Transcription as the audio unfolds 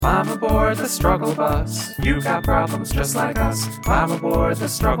Climb aboard the struggle bus. You got problems just like us. Climb aboard the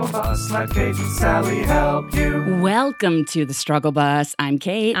struggle bus. Let Kate and Sally help you. Welcome to the Struggle Bus. I'm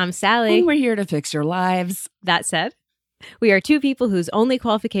Kate. I'm Sally. And we're here to fix your lives. That said, we are two people whose only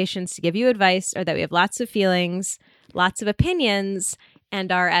qualifications to give you advice are that we have lots of feelings, lots of opinions,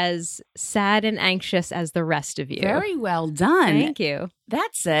 and are as sad and anxious as the rest of you. Very well done. Thank you. That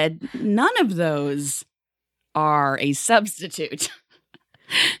said, none of those are a substitute.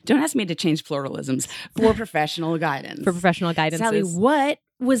 Don't ask me to change pluralisms for professional guidance. For professional guidance. Sally, what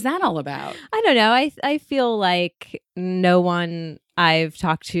was that all about? I don't know. I feel like no one I've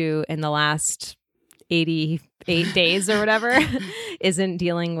talked to in the last 88 days or whatever isn't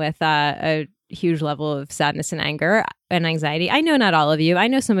dealing with a huge level of sadness and anger and anxiety. I know not all of you. I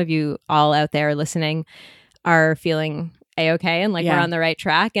know some of you all out there listening are feeling A-okay and like we're on the right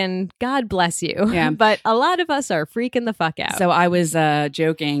track, and God bless you. Yeah. But a lot of us are freaking the fuck out. So I was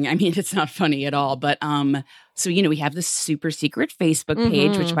joking. I mean, it's not funny at all, but so, we have this super secret Facebook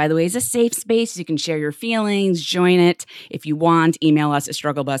page, which, by the way, is a safe space. You can share your feelings, join it. If you want, email us at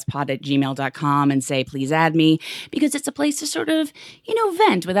strugglebuspod@gmail.com and say, please add me, because it's a place to sort of,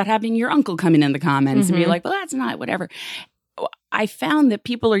 vent without having your uncle come in the comments and be like, well, that's not whatever. I found that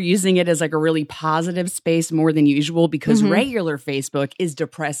people are using it as like a really positive space more than usual because regular Facebook is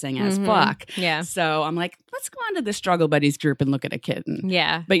depressing as fuck. Yeah. So I'm like, let's go onto the Struggle Buddies group and look at a kitten.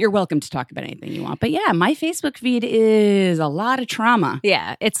 Yeah. But you're welcome to talk about anything you want. But yeah, my Facebook feed is a lot of trauma.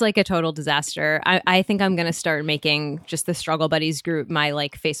 Yeah, it's like a total disaster. I think I'm going to start making just the Struggle Buddies group my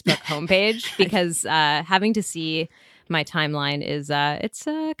Facebook homepage because having to see my timeline is it's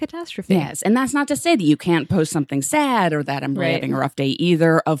a catastrophe. Yes, and that's not to say that you can't post something sad or that I'm really having a rough day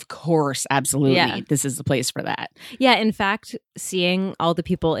either. Of course, absolutely. Yeah. This is the place for that. Yeah, in fact, seeing all the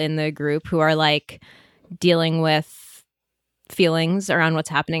people in the group who are like dealing with feelings around what's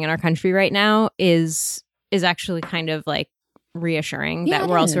happening in our country right now is actually kind of like reassuring that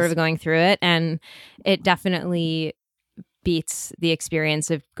we're all sort of going through it, and it definitely beats the experience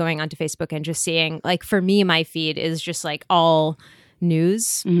of going onto Facebook and just seeing, like, for me, my feed is just like all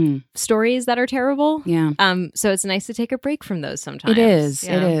news stories that are terrible. Yeah. So it's nice to take a break from those sometimes. It is.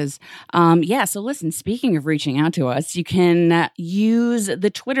 Yeah. It is. So listen, speaking of reaching out to us, you can use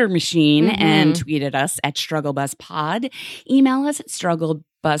the Twitter machine and tweet at us at StruggleBusPod. Email us at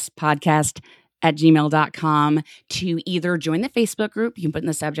StruggleBusPodcast@gmail.com to either join the Facebook group. You can put in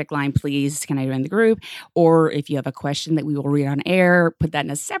the subject line, please, can I join the group? Or if you have a question that we will read on air, put that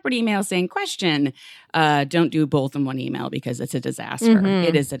in a separate email saying question. Don't do both in one email because it's a disaster.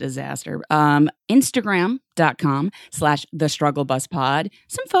 It is a disaster. Instagram.com/TheStruggleBusPod.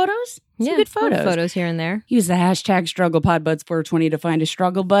 Some photos. Some good photos. Photos here and there. Use the hashtag StrugglePodBuds420 to find a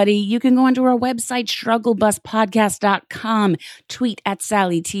struggle buddy. You can go onto our website, StruggleBusPodcast.com. Tweet at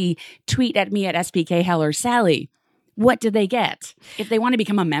Sally T. Tweet at me at SPK Heller. Sally, what do they get? If they want to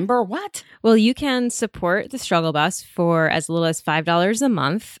become a member, what? Well, you can support the Struggle Bus for as little as $5 a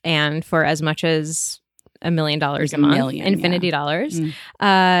month and for as much as $1 million a month, infinity dollars.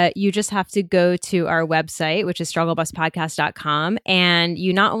 You just have to go to our website, which is strugglebuspodcast.com, and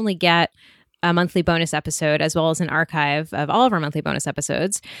you not only get a monthly bonus episode as well as an archive of all of our monthly bonus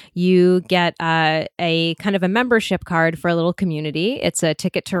episodes, you get a kind of a membership card for a little community. It's a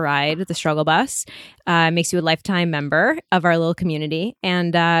ticket to ride the Struggle Bus. Makes you a lifetime member of our little community.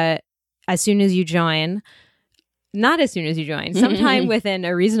 And as soon as you join, not as soon as you join, sometime within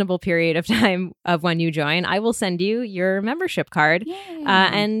a reasonable period of time of when you join, I will send you your membership card.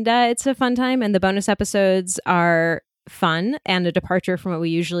 And it's a fun time. And the bonus episodes are fun and a departure from what we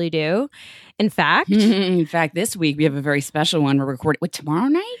usually do. In fact, this week we have a very special one. We're recording tomorrow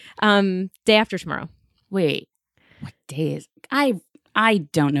night? Day after tomorrow. Wait, what day is I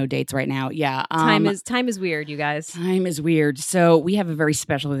don't know dates right now. Yeah. Time is weird, you guys. Time is weird. So we have a very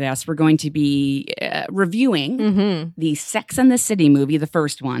special guest. We're going to be reviewing the Sex and the City movie, the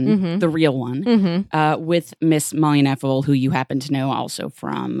first one, the real one, with Miss Molly Neffel, who you happen to know also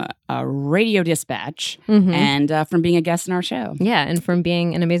from Radio Dispatch and from being a guest in our show. Yeah, and from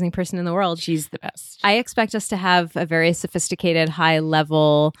being an amazing person in the world. She's the best. I expect us to have a very sophisticated,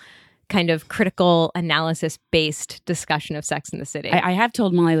 high-level kind of critical analysis-based discussion of Sex in the City. I have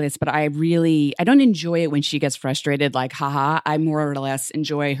told Molly this, but I don't enjoy it when she gets frustrated, like, haha. I more or less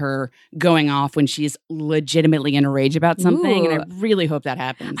enjoy her going off when she's legitimately in a rage about something, and I really hope that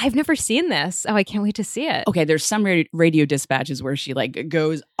happens. I've never seen this. Oh, I can't wait to see it. Okay, there's some radio dispatches where she, like,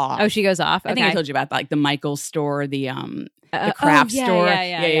 goes off. Oh, she goes off? Okay. I think I told you about, like, the Michael's store, the craft store.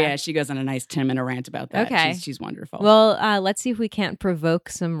 Yeah. She goes on a nice 10-minute rant about that. Okay. She's wonderful. Well, let's see if we can't provoke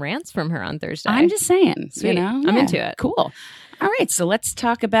some rants from her on Thursday. I'm just saying. Sweet. You know? I'm into it. Cool. All right, so let's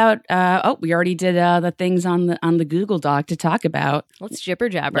talk about. We already did the things on the Google Doc to talk about. Let's jibber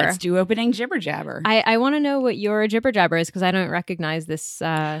jabber. Let's do opening jibber jabber. I want to know what your jibber jabber is because I don't recognize this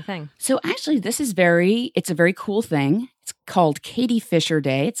thing. So actually, it's a very cool thing. It's called Katie Fisher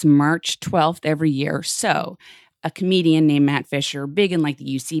Day. It's March 12th every year. So a comedian named Matt Fisher, big in like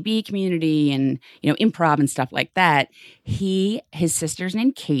the UCB community and, improv and stuff like that. His sister's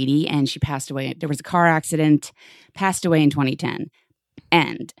named Katie, and she passed away. There was a car accident, passed away in 2010.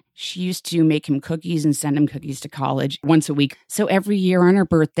 And she used to make him cookies and send him cookies to college once a week. So every year on her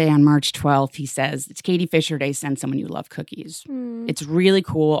birthday on March 12th, he says, it's Katie Fisher Day, send someone you love cookies. It's really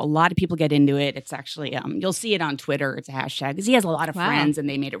cool. A lot of people get into it. It's actually, you'll see it on Twitter. It's a hashtag because he has a lot of friends and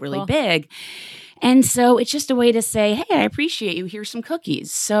they made it really big. And so it's just a way to say, hey, I appreciate you. Here's some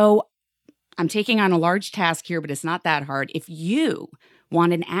cookies. So I'm taking on a large task here, but it's not that hard. If you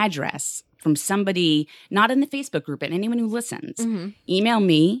want an address from somebody, not in the Facebook group, but anyone who listens, email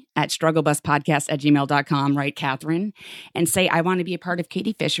me at strugglebuspodcast@gmail.com, right, Catherine, and say, I want to be a part of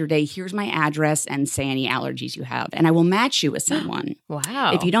Katie Fisher Day. Here's my address and say any allergies you have. And I will match you with someone.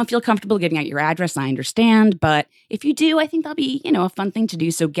 Wow. If you don't feel comfortable giving out your address, I understand. But if you do, I think that'll be, a fun thing to do.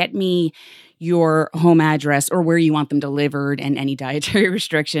 So get me your home address or where you want them delivered and any dietary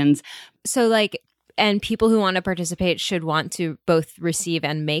restrictions. So and people who want to participate should want to both receive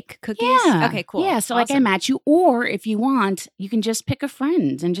and make cookies? Yeah. Okay, cool. Yeah, so I match you. Or if you want, you can just pick a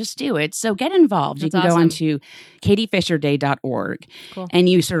friend and just do it. So get involved. That's you can awesome. go on to katiefisherday.org cool. and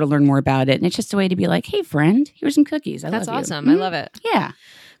you sort of learn more about it. And it's just a way to be like, hey, friend, here's some cookies. That's love you. awesome. I love it. Yeah.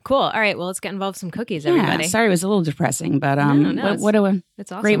 Cool. All right. Well, let's get involved with some cookies, everybody. Yeah. Sorry, it was a little depressing, but what a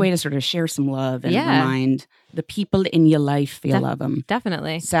it's awesome. great way to sort of share some love and Yeah. remind the people in your life you love them.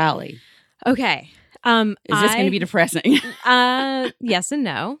 Definitely. Sally. Okay. Is this going to be depressing? Yes and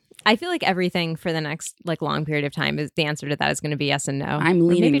no. I feel like everything for the next long period of time is the answer to that is going to be yes and no. I'm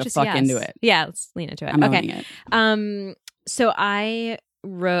leaning the fuck into it. Yeah, let's lean into it. I'm okay. owning it. So I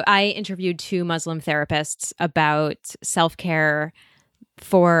interviewed 2 Muslim therapists about self-care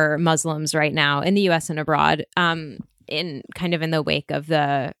for Muslims right now in the US and abroad, in the wake of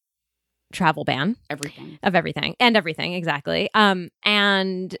the travel ban. Everything. Exactly.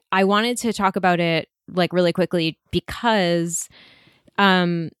 And I wanted to talk about it really quickly because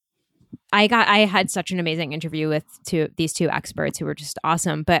I had such an amazing interview with these two experts who were just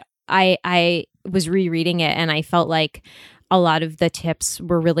awesome. But I was rereading it and I felt like a lot of the tips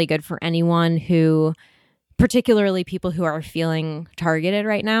were really good for anyone who, particularly people who are feeling targeted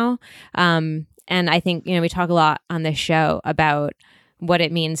right now. And I think, we talk a lot on this show about what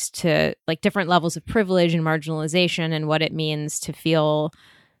it means to different levels of privilege and marginalization and what it means to feel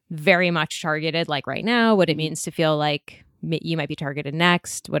very much targeted right now, what it means to feel like you might be targeted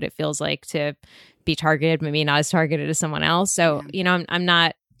next, what it feels like to be targeted, maybe not as targeted as someone else. So, I'm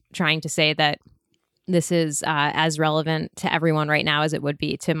not trying to say that this is as relevant to everyone right now as it would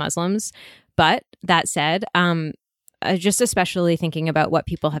be to Muslims. But that said, just especially thinking about what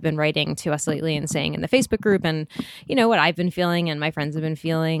people have been writing to us lately and saying in the Facebook group and, what I've been feeling and my friends have been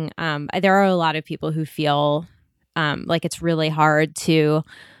feeling. There are a lot of people who feel like it's really hard to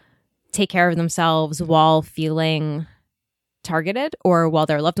take care of themselves while feeling targeted or while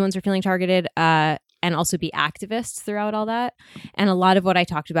their loved ones are feeling targeted and also be activists throughout all that. And a lot of what I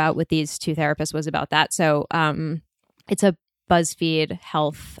talked about with these 2 therapists was about that. So it's a BuzzFeed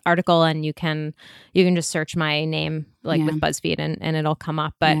health article and you can just search my name with BuzzFeed and it'll come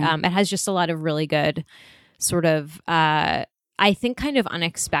up. But it has just a lot of really good sort of, I think kind of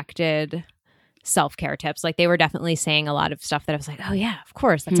unexpected self-care tips. They were definitely saying a lot of stuff that I was like, oh yeah, of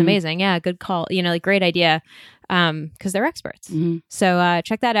course. That's amazing. Yeah. Good call. Great idea. Cause they're experts. So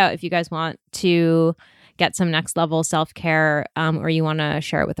check that out if you guys want to get some next level self-care or you want to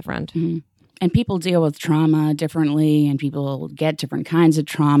share it with a friend. And people deal with trauma differently and people get different kinds of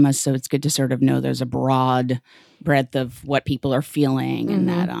trauma. So it's good to sort of know there's a broad breadth of what people are feeling and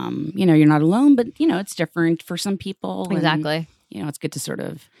that, you're not alone, but, it's different for some people. Exactly. And, it's good to sort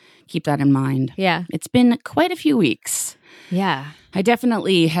of keep that in mind. Yeah. It's been quite a few weeks. Yeah. I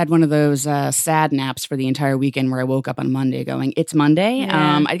definitely had one of those sad naps for the entire weekend where I woke up on Monday going, it's Monday.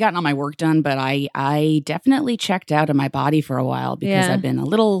 Yeah. I'd gotten all my work done, but I definitely checked out of my body for a while because I've been a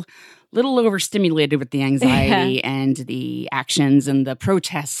little overstimulated with the anxiety and the actions, and the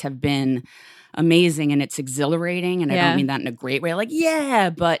protests have been amazing and it's exhilarating. And I don't mean that in a great way,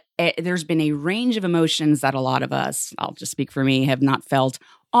 but there's been a range of emotions that a lot of us, I'll just speak for me, have not felt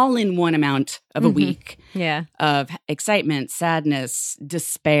all in one amount of a week. Yeah. Of excitement, sadness,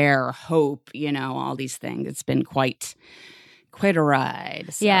 despair, hope, all these things. It's been quite quite a ride.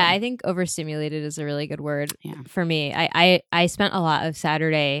 So. Yeah, I think overstimulated is a really good word for me. I spent a lot of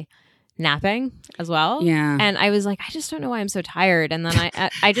Saturday napping as well. Yeah. And I was like, I just don't know why I'm so tired. And then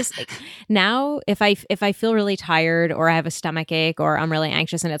I just now if I feel really tired or I have a stomach ache or I'm really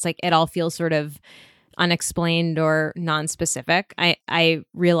anxious and it's like it all feels sort of unexplained or non-specific, I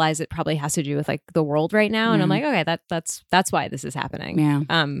realize it probably has to do with like the world right now. And I'm like, okay, that's why this is happening.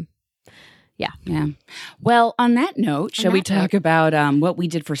 Yeah. Well, on that note, shall we talk about what we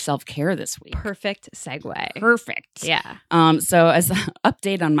did for self-care this week? Perfect segue. Perfect. Yeah. So as an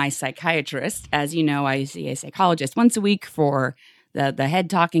update on my psychiatrist, as you know, I see a psychologist once a week for the head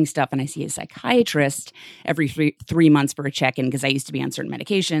talking stuff, and I see a psychiatrist every three months for a check-in because I used to be on certain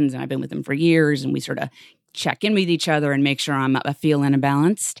medications, and I've been with him for years, and we sort of check in with each other and make sure I'm feeling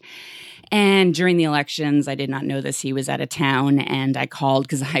balanced. And during the elections, I did not know this. He was out of town, and I called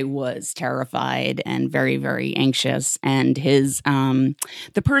because I was terrified and very, very anxious. And his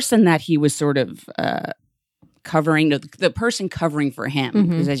the person that he was sort of covering, the person covering for him,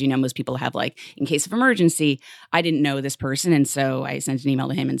 because as you know, most people have like, in case of emergency, I didn't know this person. And so I sent an email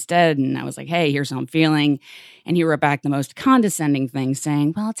to him instead. And I was like, hey, here's how I'm feeling. And he wrote back the most condescending thing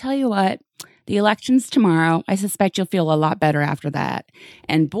saying, well, I'll tell you what. The election's tomorrow. I suspect you'll feel a lot better after that.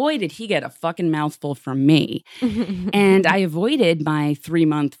 And boy, did he get a fucking mouthful from me. And I avoided my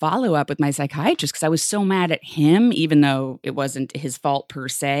 3-month follow-up with my psychiatrist because I was so mad at him, even though it wasn't his fault per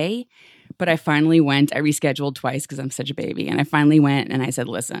se. But I finally went. I rescheduled twice because I'm such a baby. And I finally went and I said,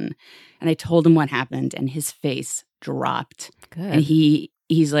 listen. And I told him what happened and his face dropped. Good. And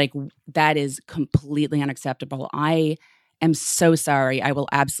he's like, that is completely unacceptable. I'm so sorry. I will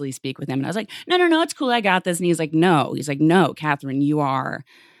absolutely speak with him. And I was like, no, it's cool. I got this. And he's like, no, Catherine, you are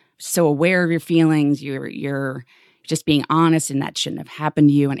so aware of your feelings. You're just being honest, and that shouldn't have happened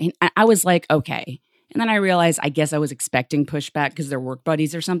to you. And I was like, okay. And then I realized, I guess I was expecting pushback because they're work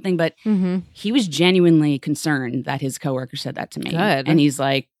buddies or something. But he was genuinely concerned that his coworker said that to me. Good. And he's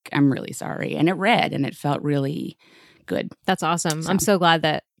like, I'm really sorry. And it read, and it felt really good. That's awesome. I'm so glad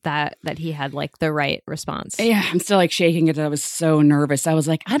that he had like the right response. Yeah, I'm still like shaking it. I was so nervous. I was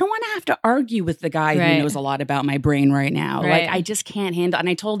like, I don't want to have to argue with the guy who knows a lot about my brain right now. Right. Like, I just can't handle. And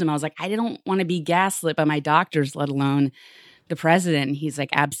I told him, I was like, I don't want to be gaslit by my doctors, let alone the president. And he's like,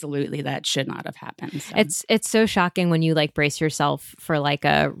 absolutely, that should not have happened. So. It's so shocking when you like brace yourself for like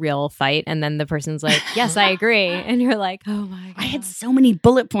a real fight, and then the person's like, yes, I agree, and you're like, oh my God. I had so many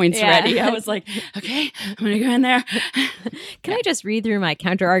bullet points ready. I was like, okay, I'm gonna go in there. Can I just read through my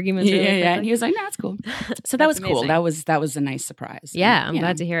counter arguments? Yeah. And he was like, no, it's cool. So that was amazing. Cool. That was a nice surprise. Yeah, I'm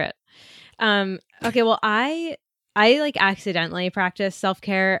glad to hear it. Okay, well, I like accidentally practice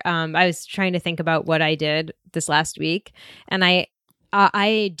self-care. I was trying to think about what I did this last week, and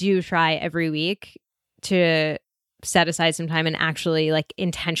I do try every week to set aside some time and actually like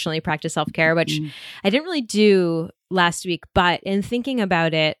intentionally practice self-care, which I didn't really do last week. But in thinking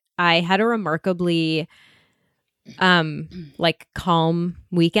about it, I had a remarkably like calm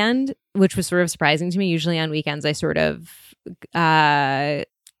weekend, which was sort of surprising to me. Usually on weekends, I sort of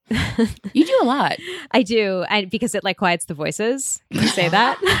you do a lot. I do, because it like quiets the voices. You say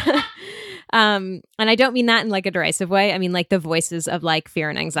that. And I don't mean that in like a derisive way. I mean like the voices of like fear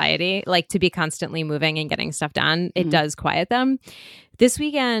and anxiety, like to be constantly moving and getting stuff done. It does quiet them. This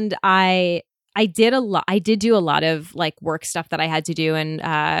weekend, I did do a lot of like work stuff that I had to do,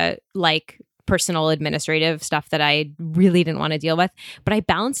 and like personal administrative stuff that I really didn't want to deal with. But I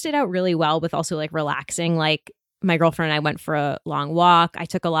balanced it out really well with also like relaxing. Like my girlfriend and I went for a long walk. I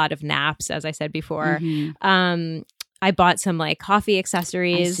took a lot of naps, as I said before. I bought some like coffee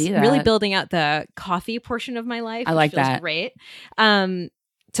accessories, really building out the coffee portion of my life. I like feels that. Great.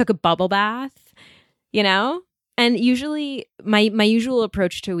 Took a bubble bath, and usually my usual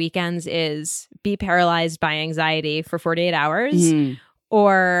approach to weekends is be paralyzed by anxiety for 48 hours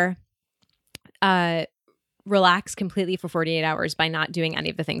or relax completely for 48 hours by not doing any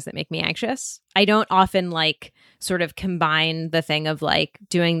of the things that make me anxious. I don't often like sort of combine the thing of like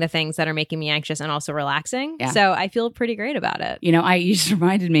doing the things that are making me anxious and also relaxing. Yeah. So I feel pretty great about it. You just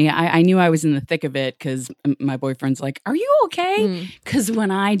reminded me, I knew I was in the thick of it because my boyfriend's like, are you okay? Because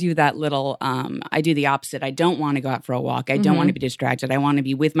when I do that little, I do the opposite. I don't want to go out for a walk. I don't want to be distracted. I want to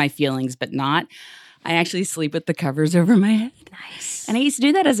be with my feelings, but not. I actually sleep with the covers over my head. Nice. And I used to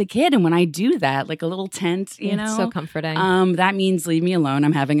do that as a kid. And when I do that, like a little tent, it's so comforting. That means leave me alone.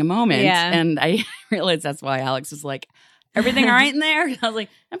 I'm having a moment. Yeah. And I realized that's why Alex was like, everything all right in there? I was like,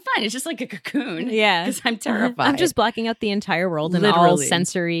 I'm fine. It's just like a cocoon. Yeah. Because I'm terrified. I'm just blocking out the entire world and all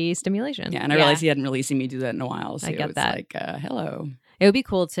sensory stimulation. Yeah. And I realized he hadn't really seen me do that in a while. So I get that. Like, hello. It would be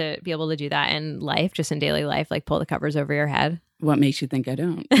cool to be able to do that in life, just in daily life, like pull the covers over your head. What makes you think I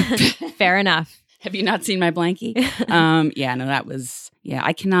don't? Fair enough. Have you not seen my blankie? That was,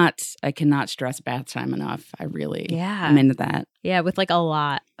 I cannot stress bath time enough. I'm into that. Yeah, with like a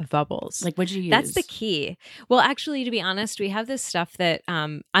lot of bubbles. Like, what'd you use? That's the key. Well, actually, to be honest, we have this stuff that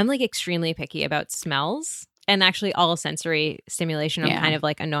I'm like extremely picky about smells, and actually all sensory stimulation. I'm kind of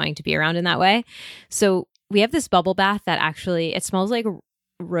like annoying to be around in that way. So we have this bubble bath that actually, it smells like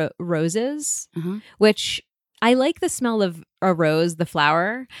roses, which I like the smell of a rose, the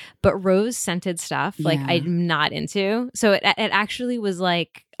flower, but rose scented stuff, like I'm not into. So it actually was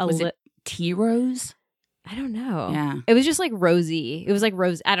like it tea rose? I don't know. Yeah. It was just like rosy. It was like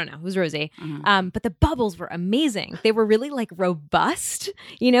rose. I don't know. It was rosy. But the bubbles were amazing. They were really like robust.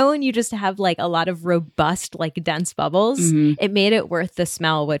 You know, when you just have like a lot of robust, like dense bubbles, it made it worth the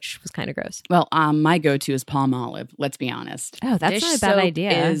smell, which was kind of gross. Well, my go-to is Palmolive. Let's be honest. Oh, that's Dish not a bad soap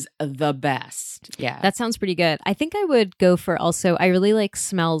idea. Is the best. Yeah. That sounds pretty good. I think I would go for also, I really like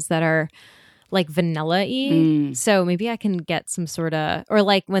smells that are like vanilla-y. So maybe I can get some sort of, or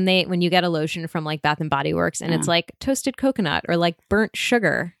like when you get a lotion from like Bath and Body Works and it's like toasted coconut or like burnt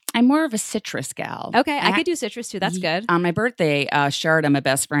sugar. I'm more of a citrus gal. Okay, I could do citrus too. That's good. On my birthday, Sharda, my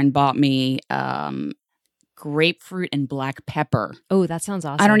best friend, bought me grapefruit and black pepper. Oh, that sounds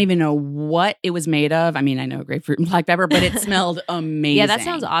awesome. I don't even know what it was made of. I mean, I know grapefruit and black pepper, but it smelled amazing. Yeah, that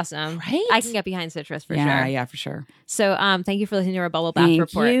sounds awesome. Right? I can get behind citrus for sure. Yeah, for sure. So thank you for listening to our bubble bath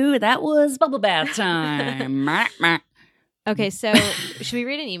report. Thank you. That was bubble bath time. Okay, so should we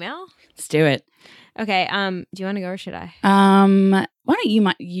read an email? Let's do it. Okay, do you want to go or should I? Why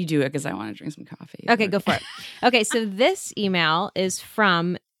don't you do it because I want to drink some coffee. Okay, go for it. Okay, so this email is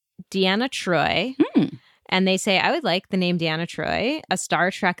from Deanna Troy. And they say, I would like the name Deanna Troy, a Star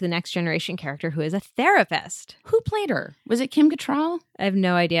Trek The Next Generation character who is a therapist. Who played her? Was it Kim Cattrall? I have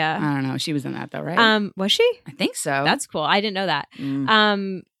no idea. I don't know. She was in that though, right? Was she? I think so. That's cool. I didn't know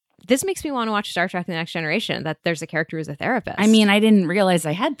that. This makes me want to watch Star Trek The Next Generation, that there's a character who's a therapist. I mean, I didn't realize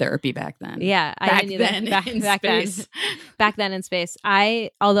I had therapy back then. Yeah. I didn't either. Back then in space.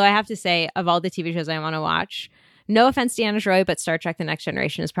 Although I have to say, of all the TV shows I want to watch, no offense, Deanna Troy, but Star Trek The Next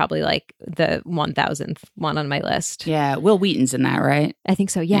Generation is probably like the 1000th one on my list. Yeah. Will Wheaton's in that, right? I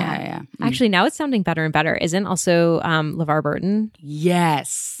think so. Yeah. Actually, now it's sounding better and better. Isn't also LeVar Burton?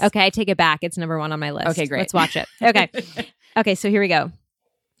 Yes. Okay, I take it back. It's number 1 on my list. Okay, great. Let's watch it. Okay. Okay, so here we go.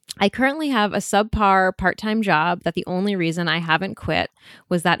 I currently have a subpar part-time job that the only reason I haven't quit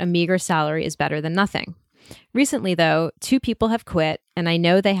was that a meager salary is better than nothing. Recently, though, 2 people have quit, and I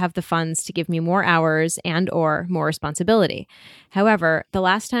know they have the funds to give me more hours and/or more responsibility. However, the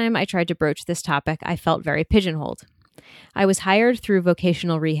last time I tried to broach this topic, I felt very pigeonholed. I was hired through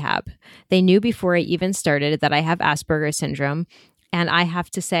vocational rehab. They knew before I even started that I have Asperger's syndrome, and I have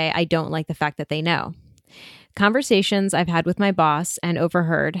to say I don't like the fact that they know. Conversations I've had with my boss and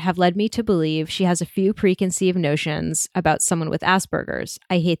overheard have led me to believe she has a few preconceived notions about someone with Asperger's.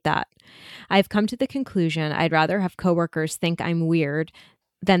 I hate that. I've come to the conclusion I'd rather have coworkers think I'm weird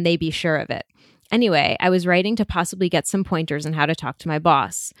than they be sure of it. Anyway, I was writing to possibly get some pointers on how to talk to my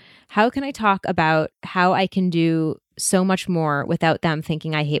boss. How can I talk about how I can do so much more without them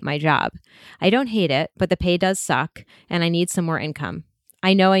thinking I hate my job? I don't hate it, but the pay does suck, and I need some more income.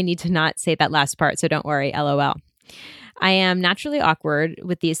 I know I need to not say that last part, so don't worry, LOL. I am naturally awkward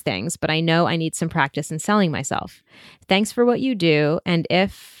with these things, but I know I need some practice in selling myself. Thanks for what you do, and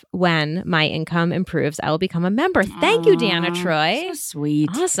when my income improves, I will become a member. Thank you, Deanna Troy. So sweet.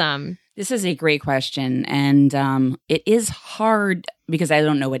 Awesome. This is a great question, and it is hard because I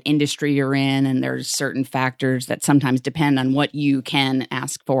don't know what industry you're in, and there's certain factors that sometimes depend on what you can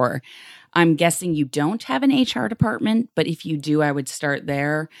ask for. I'm guessing you don't have an HR department, but if you do, I would start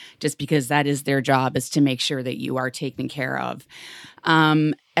there just because that is their job, is to make sure that you are taken care of.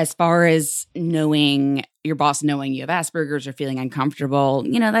 As far as knowing your boss, knowing you have Asperger's or feeling uncomfortable,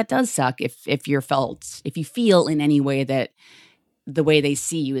 that does suck if you feel in any way that the way they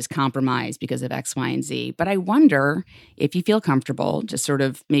see you is compromised because of X, Y, and Z. But I wonder if you feel comfortable, just sort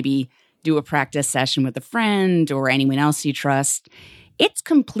of maybe do a practice session with a friend or anyone else you trust. It's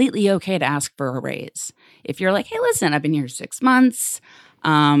completely okay to ask for a raise. If you're like, hey, listen, I've been here 6 months.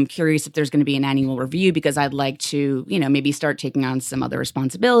 Curious if there's going to be an annual review because I'd like to, maybe start taking on some other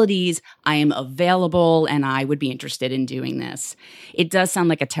responsibilities. I am available and I would be interested in doing this. It does sound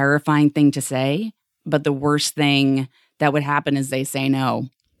like a terrifying thing to say, but the worst thing that would happen is they say no,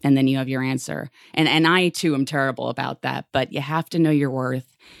 and then you have your answer. And I, too, am terrible about that, but you have to know your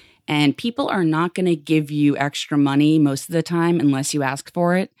worth. And people are not going to give you extra money most of the time unless you ask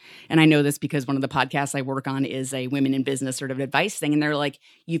for it. And I know this because one of the podcasts I work on is a women in business sort of advice thing. And they're like,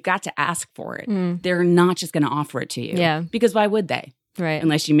 you've got to ask for it. They're not just going to offer it to you. Yeah. Because why would they? Right.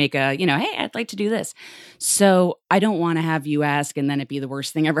 Unless you make a, hey, I'd like to do this. So I don't want to have you ask and then it be the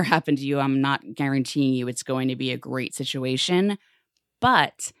worst thing ever happened to you. I'm not guaranteeing you it's going to be a great situation,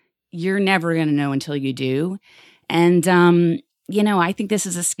 but you're never going to know until you do. And, I think this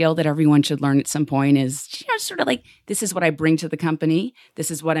is a skill that everyone should learn at some point is, sort of like, this is what I bring to the company. This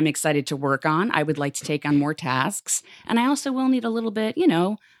is what I'm excited to work on. I would like to take on more tasks. And I also will need a little bit,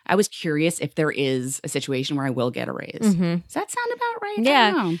 I was curious if there is a situation where I will get a raise. Does that sound about right?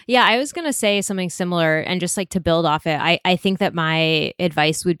 Yeah. Yeah. I was going to say something similar and just like to build off it. I think that my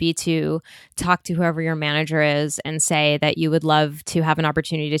advice would be to talk to whoever your manager is and say that you would love to have an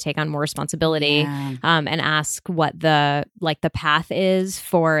opportunity to take on more responsibility and ask what the path is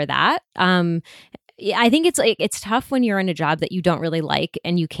for that. I think it's tough when you're in a job that you don't really like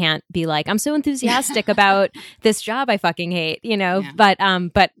and you can't be like, I'm so enthusiastic about this job I fucking hate,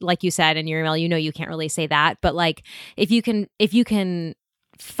 but like you said in your email, you can't really say that. But like, if you can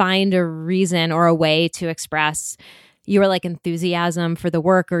find a reason or a way to express your like enthusiasm for the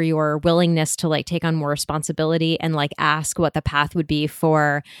work or your willingness to like take on more responsibility and like ask what the path would be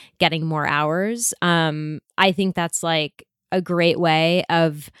for getting more hours. I think that's like a great way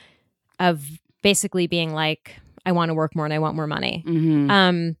of basically being like, I want to work more and I want more money.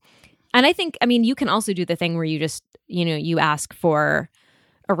 And I think, you can also do the thing where you just, you ask for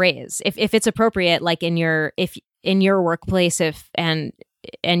a raise if it's appropriate, like in your workplace, and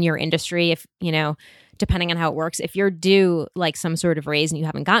your industry, depending on how it works, if you're due like some sort of raise and you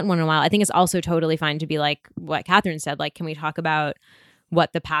haven't gotten one in a while, I think it's also totally fine to be like what Catherine said, like, can we talk about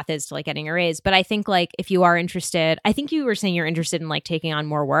what the path is to like getting a raise? But I think like if you are interested, I think you were saying you're interested in like taking on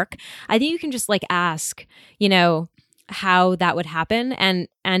more work. I think you can just like ask, how that would happen. And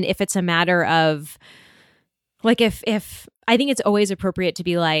if it's a matter of like, if I think it's always appropriate to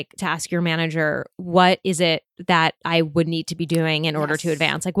be like, to ask your manager, what is it that I would need to be doing in order to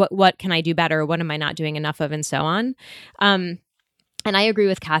advance? Like what can I do better? What am I not doing enough of? And so on. And I agree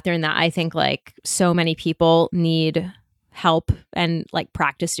with Catherine that I think like so many people need help and like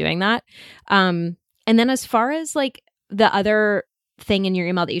practice doing that. And then as far as like the other thing in your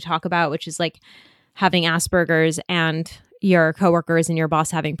email that you talk about, which is like having Asperger's and your coworkers and your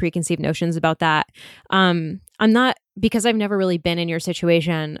boss having preconceived notions about that. I'm not, because I've never really been in your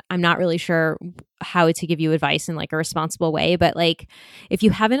situation, I'm not really sure how to give you advice in like a responsible way. But like, if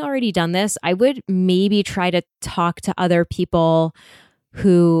you haven't already done this, I would maybe try to talk to other people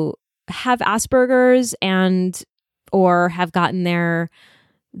who have Asperger's or have gotten their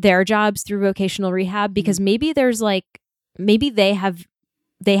jobs through vocational rehab, because maybe they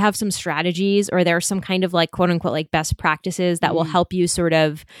have some strategies, or there are some kind of like quote unquote like best practices that will help you sort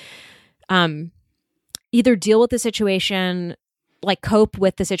of either deal with the situation, like cope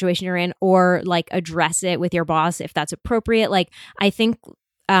with the situation you're in, or like address it with your boss if that's appropriate. Like I think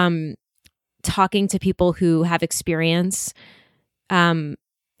talking to people who have experience in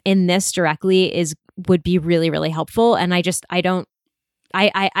this directly would be really, really helpful. And I feel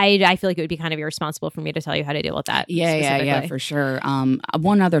like it would be kind of irresponsible for me to tell you how to deal with that. Yeah, for sure.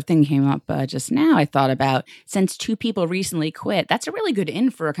 One other thing came up just now I thought about, since 2 people recently quit, that's a really good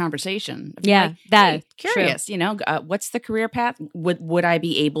in for a conversation. Yeah, like, curious, what's the career path? Would I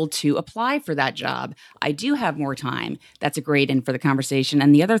be able to apply for that job? I do have more time. That's a great in for the conversation.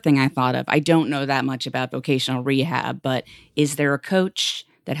 And the other thing I thought of, I don't know that much about vocational rehab, but is there a coach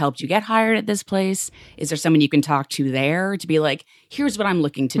that helped you get hired at this place? Is there someone you can talk to there to be like, here's what I'm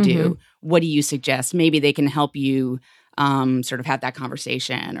looking to do. What do you suggest? Maybe they can help you sort of have that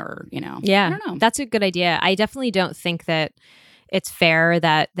conversation, or, Yeah, I don't know. That's a good idea. I definitely don't think that it's fair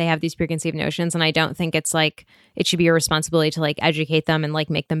that they have these preconceived notions. And I don't think it's like, it should be your responsibility to like educate them and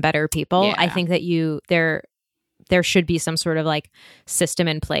like make them better people. Yeah. I think that there should be some sort of like system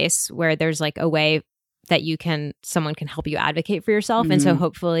in place where there's like a way that someone can help you advocate for yourself. And so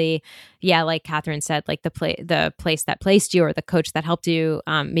hopefully, like Catherine said, like the place that placed you or the coach that helped you,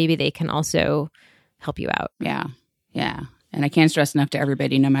 maybe they can also help you out. Yeah. And I can't stress enough to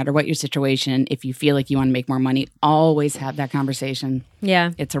everybody, no matter what your situation, if you feel like you want to make more money, always have that conversation.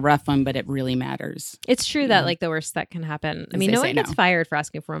 Yeah. It's a rough one, but it really matters. It's true that like the worst that can happen. I mean, no one gets fired for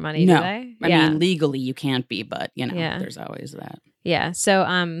asking for more money, no. do they? I mean, legally you can't be, but there's always that. Yeah.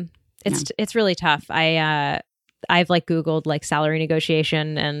 So, it's really tough. I've like Googled like salary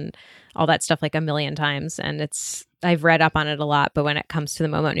negotiation and all that stuff like a million times, and it's I've read up on it a lot, but when it comes to the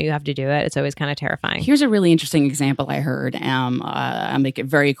moment when you have to do it, it's always kind of terrifying. Here's a really interesting example I heard. I'll make it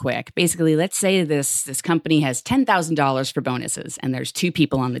very quick. Basically, let's say this company has $10,000 for bonuses, and there's 2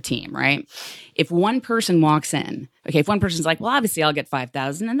 people on the team, right? If one person walks in, if one person's like, well, obviously I'll get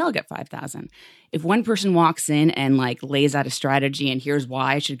 5,000 and they'll get 5,000. If one person walks in and like lays out a strategy and here's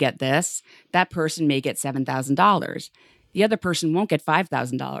why I should get this, that person may get $7,000. The other person won't get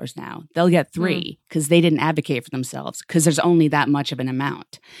 $5,000 now. They'll get 3 because they didn't advocate for themselves because there's only that much of an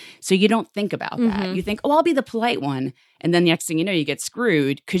amount. So you don't think about that. You think, oh, I'll be the polite one. And then the next thing you know, you get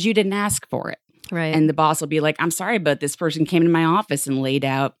screwed because you didn't ask for it. Right. And the boss will be like, I'm sorry, but this person came into my office and laid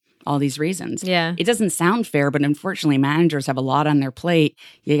out all these reasons. Yeah. It doesn't sound fair, but unfortunately, managers have a lot on their plate.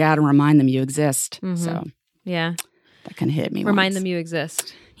 You got to remind them you exist. So yeah, that kind of hit me. Remind them you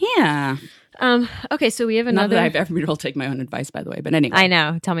exist. Yeah. Okay, so we have another. Not that I've ever been able to take my own advice, by the way, but anyway. I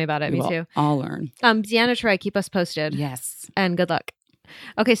know. Tell me about it. Me too. I'll learn. Deanna Trey, keep us posted. Yes. And good luck.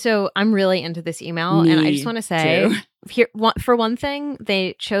 Okay, so I'm really into this email, and I just want to say, for one thing,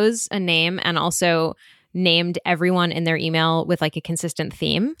 they chose a name and also named everyone in their email with like a consistent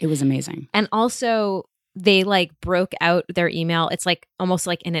theme. It was amazing. And also they like broke out their email. It's like almost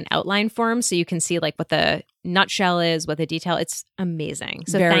like in an outline form. So you can see like what the nutshell is, what the detail. It's amazing.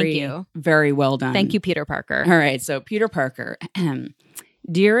 So thank you. Very well done. Thank you, Peter Parker. All right. So Peter Parker,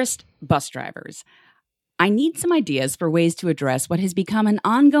 dearest bus drivers, I need some ideas for ways to address what has become an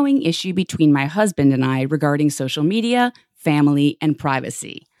ongoing issue between my husband and I regarding social media, family, and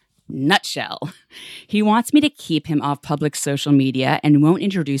privacy. Nutshell. He wants me to keep him off public social media and won't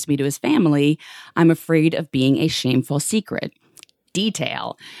introduce me to his family. I'm afraid of being a shameful secret.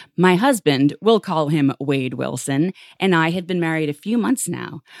 Detail. My husband, we'll call him Wade Wilson, and I have been married a few months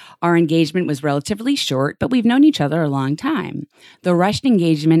now. Our engagement was relatively short, but we've known each other a long time. The rushed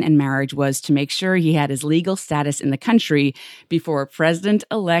engagement and marriage was to make sure he had his legal status in the country before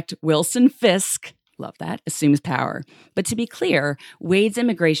President-elect Wilson Fisk, love that, assumes power. But to be clear, Wade's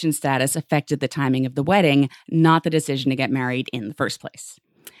immigration status affected the timing of the wedding, not the decision to get married in the first place.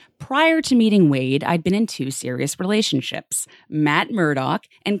 Prior to meeting Wade, I'd been in 2 serious relationships, Matt Murdock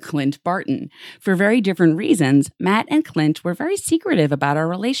and Clint Barton. For very different reasons, Matt and Clint were very secretive about our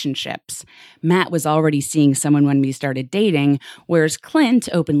relationships. Matt was already seeing someone when we started dating, whereas Clint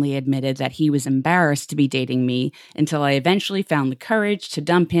openly admitted that he was embarrassed to be dating me until I eventually found the courage to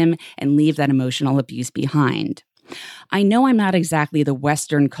dump him and leave that emotional abuse behind. I know I'm not exactly the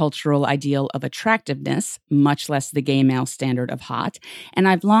Western cultural ideal of attractiveness, much less the gay male standard of hot, and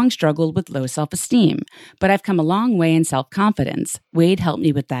I've long struggled with low self-esteem, but I've come a long way in self-confidence. Wade helped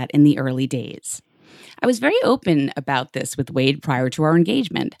me with that in the early days. I was very open about this with Wade prior to our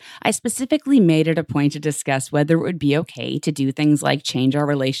engagement. I specifically made it a point to discuss whether it would be okay to do things like change our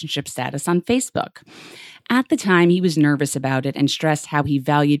relationship status on Facebook. At the time, he was nervous about it and stressed how he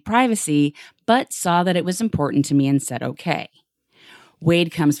valued privacy, but saw that it was important to me and said okay.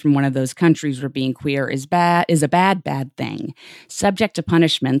 Wade comes from one of those countries where being queer is a bad thing, subject to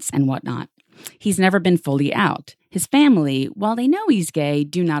punishments and whatnot. He's never been fully out. His family, while they know he's gay,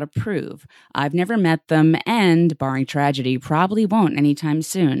 do not approve. I've never met them and, barring tragedy, probably won't anytime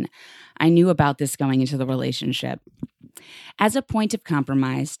soon. I knew about this going into the relationship. As a point of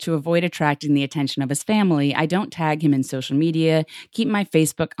compromise, to avoid attracting the attention of his family, I don't tag him in social media, keep my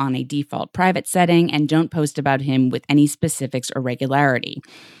Facebook on a default private setting, and don't post about him with any specifics or regularity.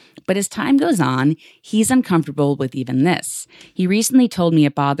 But as time goes on, he's uncomfortable with even this. He recently told me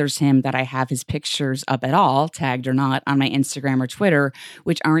it bothers him that I have his pictures up at all, tagged or not, on my Instagram or Twitter,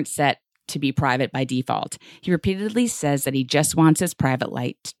 which aren't set to be private by default. He repeatedly says that he just wants his private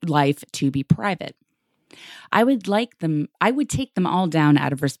life to be private. I would take them all down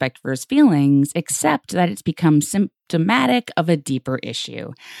out of respect for his feelings, except that it's become symptomatic of a deeper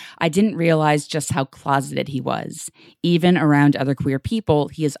issue. I didn't realize just how closeted he was. Even around other queer people,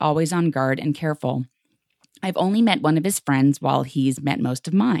 he is always on guard and careful. I've only met one of his friends while he's met most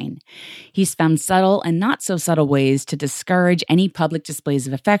of mine. He's found subtle and not so subtle ways to discourage any public displays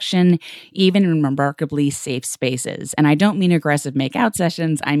of affection, even in remarkably safe spaces. And I don't mean aggressive make-out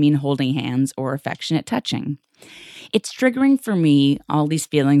sessions, I mean holding hands or affectionate touching. It's triggering for me, all these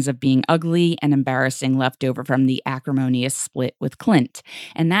feelings of being ugly and embarrassing left over from the acrimonious split with Clint.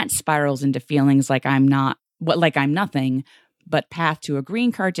 And that spirals into feelings like I'm nothing, but path to a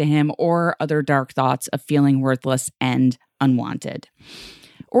green card to him or other dark thoughts of feeling worthless and unwanted.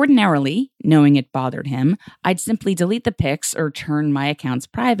 Ordinarily, knowing it bothered him, I'd simply delete the pics or turn my accounts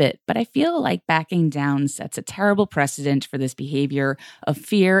private, but I feel like backing down sets a terrible precedent for this behavior of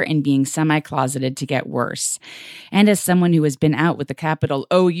fear and being semi-closeted to get worse. And as someone who has been out with the capital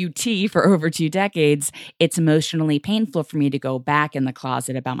O-U-T for over 2 decades, it's emotionally painful for me to go back in the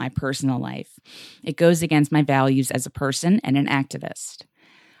closet about my personal life. It goes against my values as a person and an activist.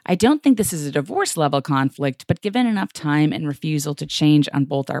 I don't think this is a divorce-level conflict, but given enough time and refusal to change on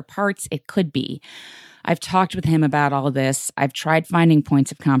both our parts, it could be. I've talked with him about all of this. I've tried finding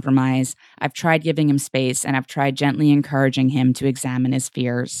points of compromise. I've tried giving him space, and I've tried gently encouraging him to examine his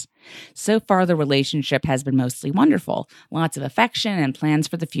fears. So far, the relationship has been mostly wonderful. Lots of affection and plans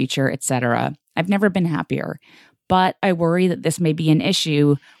for the future, etc. I've never been happier. But I worry that this may be an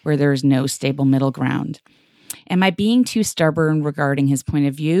issue where there is no stable middle ground. Am I being too stubborn regarding his point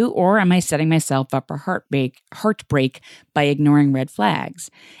of view, or am I setting myself up for heartbreak by ignoring red flags?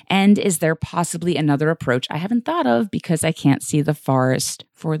 And is there possibly another approach I haven't thought of because I can't see the forest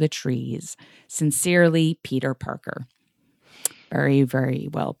for the trees? Sincerely, Peter Parker. Very, very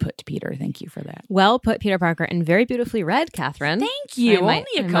well put, Peter. Thank you for that. Well put, Peter Parker, and very beautifully read, Catherine. Thank you. Only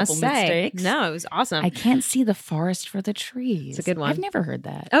a couple mistakes. No, it was awesome. I can't see the forest for the trees. It's a good one. I've never heard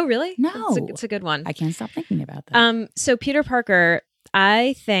that. Oh, really? No. It's a good one. I can't stop thinking about that. So Peter Parker,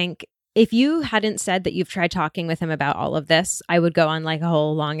 I think if you hadn't said that you've tried talking with him about all of this, I would go on like a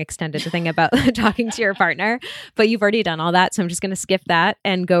whole long extended thing about talking to your partner, but you've already done all that. So I'm just going to skip that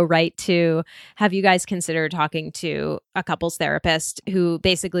and go right to, have you guys considered talking to a couples therapist who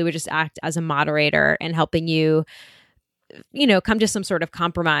basically would just act as a moderator and helping you, come to some sort of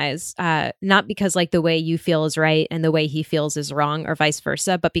compromise, not because like the way you feel is right and the way he feels is wrong or vice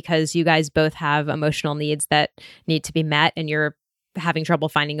versa, but because you guys both have emotional needs that need to be met and you're having trouble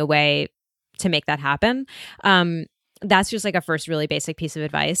finding a way to make that happen. That's just like a first really basic piece of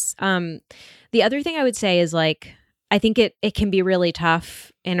advice. The other thing I would say is like, I think it can be really tough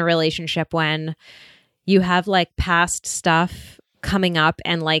in a relationship when you have like past stuff coming up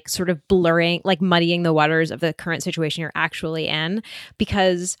and like sort of blurring, like muddying the waters of the current situation you're actually in,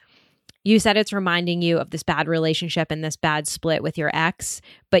 because you said it's reminding you of this bad relationship and this bad split with your ex,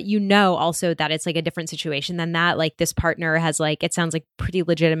 but also that it's like a different situation than that. Like this partner has like, it sounds like pretty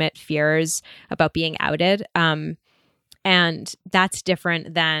legitimate fears about being outed. And that's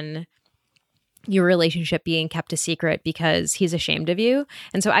different than your relationship being kept a secret because he's ashamed of you.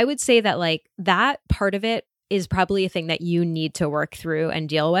 And so I would say that like that part of it is probably a thing that you need to work through and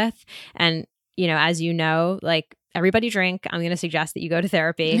deal with. And, as like, everybody drink. I'm going to suggest that you go to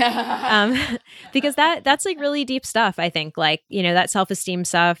therapy because that's like really deep stuff. I think like, that self-esteem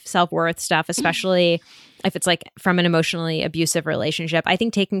stuff, self-worth stuff, especially if it's like from an emotionally abusive relationship. I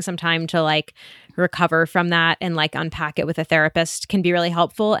think taking some time to like recover from that and like unpack it with a therapist can be really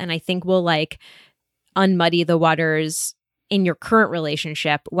helpful. And I think will like unmuddy the waters in your current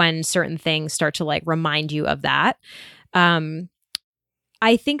relationship when certain things start to like remind you of that.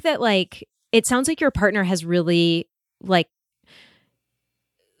 I think that like, it sounds like your partner has really like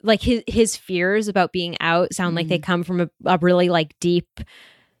his fears about being out sound like they come from a really like deep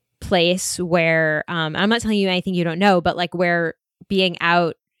place where I'm not telling you anything you don't know, but like where being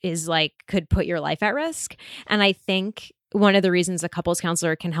out is like could put your life at risk. And I think one of the reasons a couples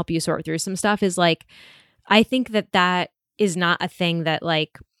counselor can help you sort through some stuff is like, I think that is not a thing that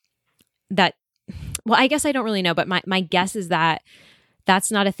like that. Well, I guess I don't really know, but my guess is that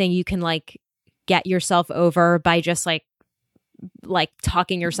that's not a thing you can like get yourself over by just like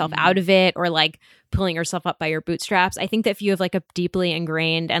talking yourself out of it or like pulling yourself up by your bootstraps. I think that if you have like a deeply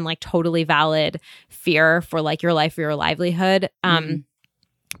ingrained and like totally valid fear for like your life or your livelihood,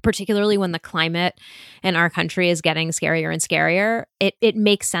 particularly when the climate in our country is getting scarier and scarier, it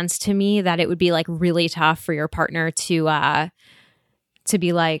makes sense to me that it would be like really tough for your partner to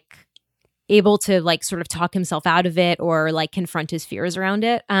be like able to like sort of talk himself out of it or like confront his fears around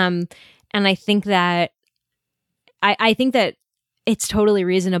it. And I think that I think that it's totally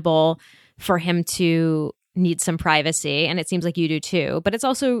reasonable for him to need some privacy, and it seems like you do too. But it's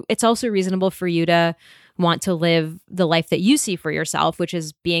also reasonable for you to want to live the life that you see for yourself, which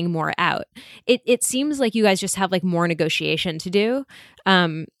is being more out. It seems like you guys just have like more negotiation to do.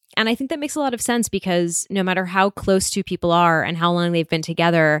 And I think that makes a lot of sense because no matter how close two people are and how long they've been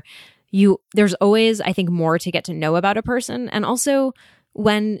together, there's always, I think, more to get to know about a person. And also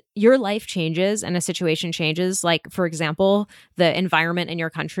when your life changes and a situation changes, like, for example, the environment in your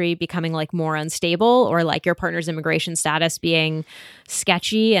country becoming like more unstable or like your partner's immigration status being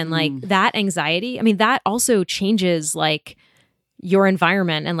sketchy and like that anxiety, I mean, that also changes like your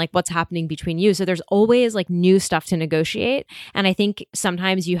environment and like what's happening between you. So there's always like new stuff to negotiate. And I think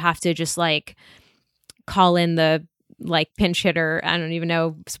sometimes you have to just like call in the like pinch hitter. I don't even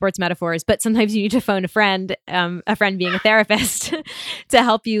know sports metaphors, but sometimes you need to phone a friend being a therapist to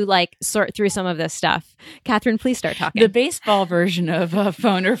help you like sort through some of this stuff. Catherine, please start talking. The baseball version of a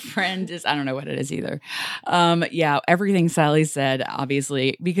phone or friend is, I don't know what it is either. Yeah, everything Sally said,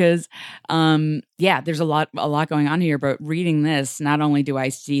 obviously, because there's a lot going on here, but reading this, not only do I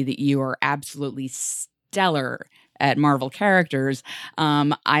see that you are absolutely stellar at Marvel characters,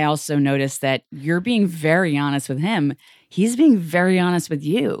 I also noticed that you're being very honest with him. He's being very honest with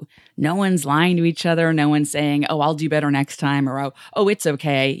you. No one's lying to each other. No one's saying, oh, I'll do better next time, or oh, it's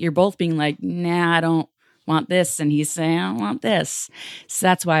okay. You're both being like, nah, I don't want this. And he's saying, I don't want this. So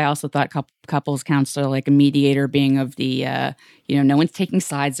that's why I also thought couples counselor, like a mediator, being of the, no one's taking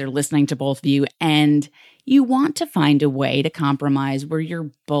sides. They're listening to both of you. And you want to find a way to compromise where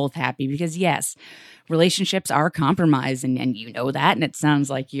you're both happy, because yes, relationships are compromised, and you know that, and it sounds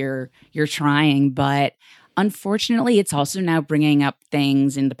like you're trying, but unfortunately, it's also now bringing up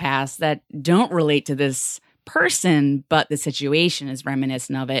things in the past that don't relate to this person, but the situation is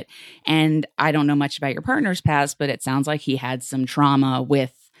reminiscent of it. And I don't know much about your partner's past, but it sounds like he had some trauma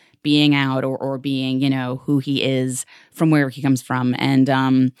with being out or being, who he is from where he comes from.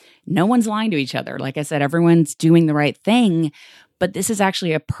 And no one's lying to each other. Like I said, everyone's doing the right thing. But this is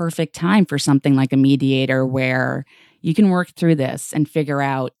actually a perfect time for something like a mediator where you can work through this and figure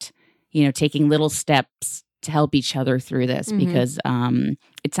out, taking little steps to help each other through this, because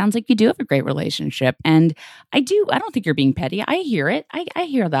it sounds like you do have a great relationship. And I don't think you're being petty. I hear it. I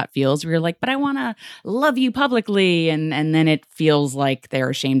hear how that feels. Where you're like, but I want to love you publicly. And then it feels like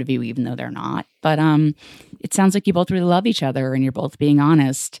they're ashamed of you, even though they're not. But it sounds like you both really love each other and you're both being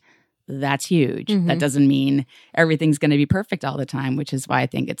honest. That's huge. That doesn't mean everything's going to be perfect all the time, which is why I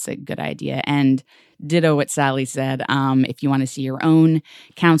think it's a good idea. And ditto what Sally said. If you want to see your own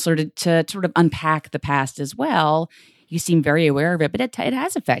counselor to sort of unpack the past as well, you seem very aware of it, but it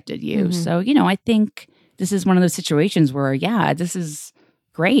has affected you. So, I think this is one of those situations where, this is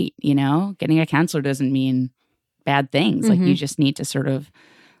great. Getting a counselor doesn't mean bad things. Like you just need to sort of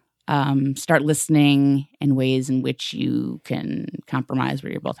start listening in ways in which you can compromise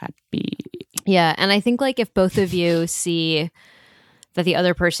where you're both happy. Yeah. And I think like if both of you see that the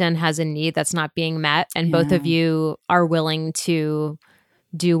other person has a need that's not being met, and both of you are willing to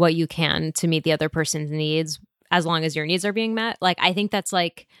do what you can to meet the other person's needs, as long as your needs are being met, like I think that's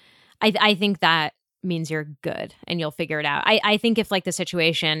like, I think that means you're good and you'll figure it out. I think if like the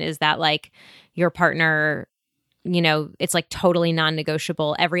situation is that like your partner, it's like totally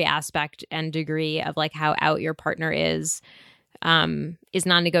non-negotiable. Every aspect and degree of like how out your partner is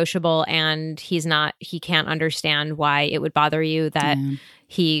non-negotiable, and he can't understand why it would bother you that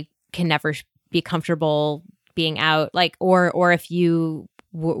he can never be comfortable being out. Like, or if you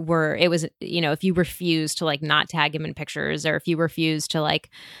if you refuse to like not tag him in pictures, or if you refuse to like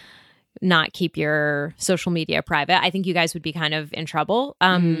not keep your social media private, I think you guys would be kind of in trouble.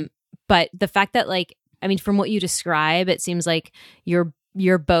 But the fact that like, I mean, from what you describe, it seems like you're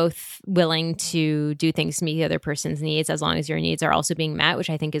both willing to do things to meet the other person's needs, as long as your needs are also being met, which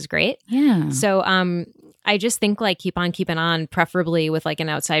I think is great. Yeah. So I just think like keep on keeping on, preferably with like an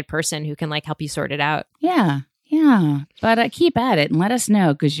outside person who can like help you sort it out. Yeah. Yeah, but keep at it and let us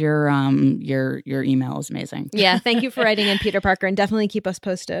know, because your email is amazing. Yeah, thank you for writing in, Peter Parker, and definitely keep us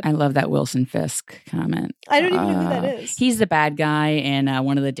posted. I love that Wilson Fisk comment. I don't even know who that is. He's the bad guy in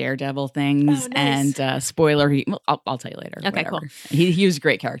one of the Daredevil things. Oh, nice. And spoiler, I'll tell you later. Okay, whatever. cool. He was a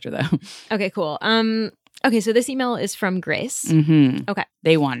great character though. Okay, cool. Okay, so this email is from Grace. Okay.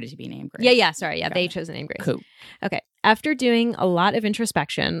 They wanted to be named Grace. Yeah. Sorry. Yeah, they chose the name Grace. Cool. Okay. After doing a lot of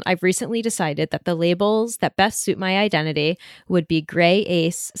introspection, I've recently decided that the labels that best suit my identity would be gray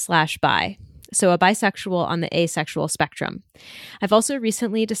ace / bi. So a bisexual on the asexual spectrum. I've also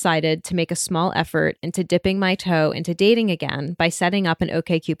recently decided to make a small effort into dipping my toe into dating again by setting up an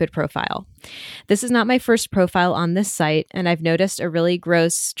OkCupid profile. This is not my first profile on this site, and I've noticed a really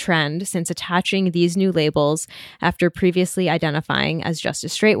gross trend since attaching these new labels after previously identifying as just a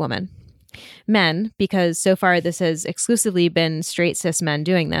straight woman. Men, because so far this has exclusively been straight cis men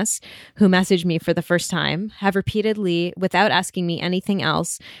doing this, who message me for the first time, have repeatedly, without asking me anything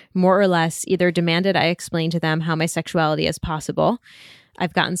else, more or less either demanded I explain to them how my sexuality is possible,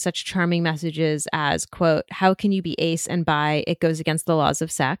 I've gotten such charming messages as, quote, how can you be ace and bi? It goes against the laws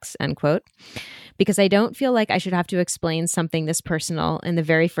of sex, end quote. Because I don't feel like I should have to explain something this personal in the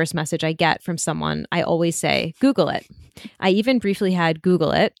very first message I get from someone, I always say, Google it. I even briefly had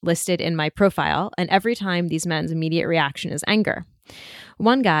Google it listed in my profile, and every time these men's immediate reaction is anger.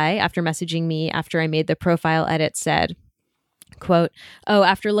 One guy, after messaging me after I made the profile edit, said, quote, oh,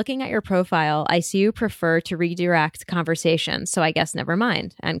 after looking at your profile, I see you prefer to redirect conversation, so I guess never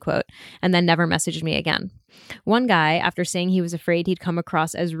mind, end quote, and then never messaged me again. One guy, after saying he was afraid he'd come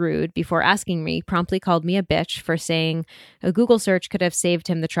across as rude before asking me, promptly called me a bitch for saying a Google search could have saved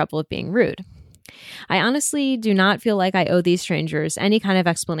him the trouble of being rude. I honestly do not feel like I owe these strangers any kind of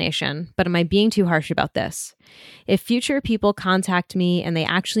explanation, but am I being too harsh about this? If future people contact me and they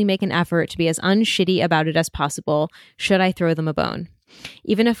actually make an effort to be as unshitty about it as possible, should I throw them a bone?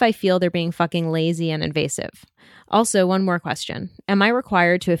 Even if I feel they're being fucking lazy and invasive. Also, one more question. Am I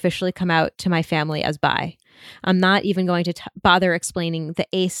required to officially come out to my family as bi? I'm not even going to bother explaining the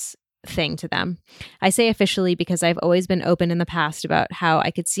ace thing to them. I say officially because I've always been open in the past about how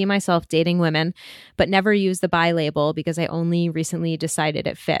I could see myself dating women, but never use the bi label because I only recently decided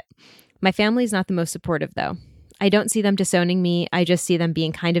it fit. My family's not the most supportive though. I don't see them disowning me. I just see them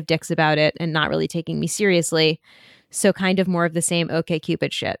being kind of dicks about it and not really taking me seriously. So kind of more of the same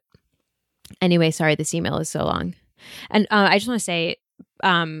OkCupid shit. Anyway, sorry, this email is so long. And I just want to say,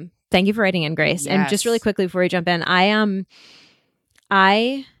 thank you for writing in, Grace. Yes. And just really quickly before we jump in,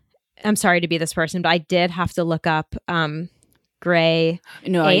 I'm sorry to be this person, but I did have to look up gray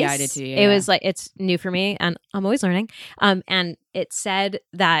No, ace. yeah, I did too. Yeah. It was like, it's new for me and I'm always learning. And it said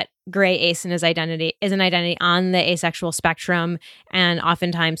that gray ace is an identity on the asexual spectrum. And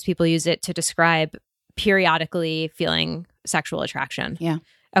oftentimes people use it to describe periodically feeling sexual attraction. Yeah.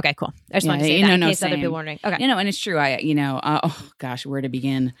 Okay, cool. I just wanted to say that in case other people were wondering. Okay. And it's true. Oh gosh, where to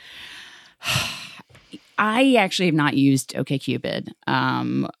begin? I actually have not used OkCupid,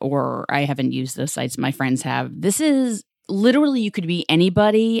 or I haven't used those sites. My friends have. This is literally, you could be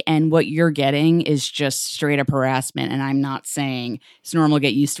anybody, and what you're getting is just straight up harassment. And I'm not saying it's normal to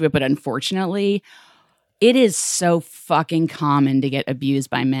get used to it, but unfortunately, it is so fucking common to get abused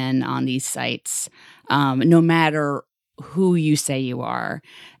by men on these sites, no matter who you say you are.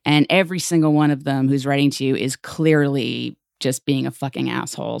 And every single one of them who's writing to you is clearly just being a fucking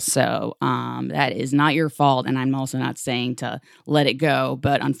asshole. So that is not your fault. And I'm also not saying to let it go.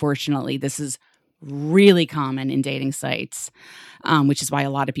 But unfortunately, this is really common in dating sites, which is why a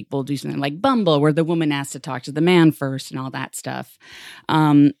lot of people do something like Bumble, where the woman has to talk to the man first and all that stuff.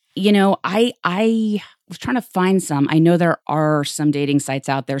 I was trying to find some. I know there are some dating sites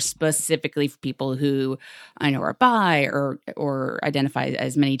out there specifically for people who I know are bi or identify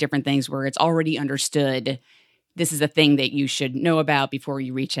as many different things, where it's already understood this is a thing that you should know about before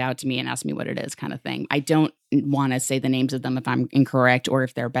you reach out to me and ask me what it is, kind of thing. I don't want to say the names of them if I'm incorrect or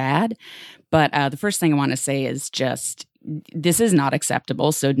if they're bad. But the first thing I want to say is just, this is not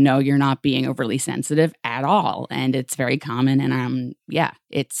acceptable. So no, you're not being overly sensitive at all. And it's very common. And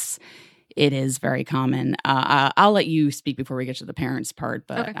it is very common. I'll let you speak before we get to the parents part,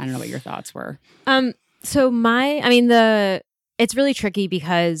 but okay. I don't know what your thoughts were. It's really tricky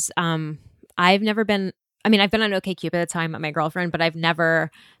because I've been on OkCupid. That's how I met my girlfriend, but I've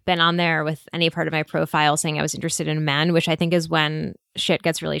never been on there with any part of my profile saying I was interested in men, which I think is when shit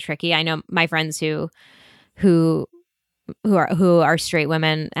gets really tricky. I know my friends who are straight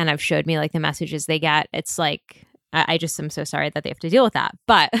women and have showed me like the messages they get. It's like, I just am so sorry that they have to deal with that.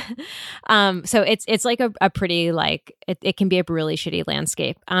 But so it's like a pretty like it can be a really shitty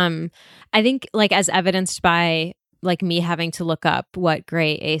landscape. I think like as evidenced by like me having to look up what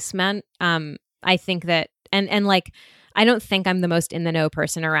gray ace meant. I think that and like I don't think I'm the most in the know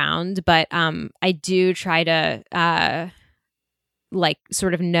person around, but I do try to like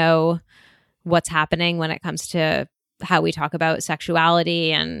sort of know what's happening when it comes to how we talk about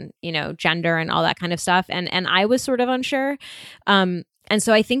sexuality and, you know, gender and all that kind of stuff. And I was sort of unsure. And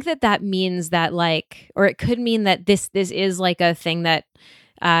so I think that means that like, or it could mean that this is like a thing that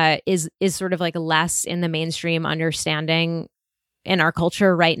is sort of like less in the mainstream understanding in our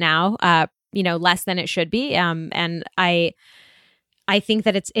culture right now, less than it should be. And I think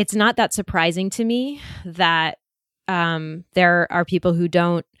that it's not that surprising to me that there are people who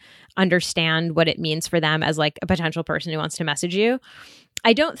don't understand what it means for them as like a potential person who wants to message you.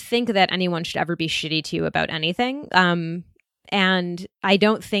 I don't think that anyone should ever be shitty to you about anything. And I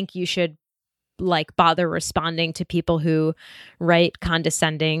don't think you should like bother responding to people who write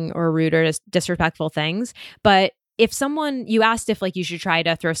condescending or rude or disrespectful things. But if someone, you asked if like you should try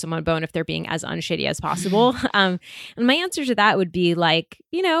to throw someone a bone if they're being as unshitty as possible. And my answer to that would be like,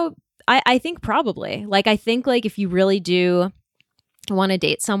 I think probably. Like, I think like if you really do want to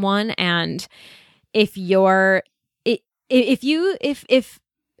date someone, and if your attitude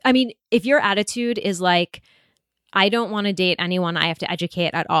is like, I don't want to date anyone I have to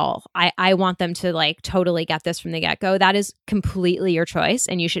educate at all. I want them to like totally get this from the get-go. That is completely your choice,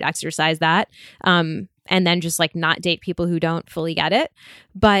 and you should exercise that. And then just like not date people who don't fully get it.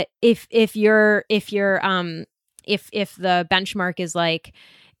 But if the benchmark is like,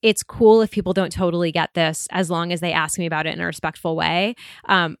 it's cool if people don't totally get this as long as they ask me about it in a respectful way,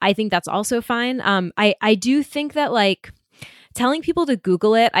 I think that's also fine. I do think that like telling people to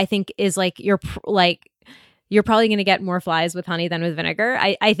Google it, I think is like you're probably going to get more flies with honey than with vinegar.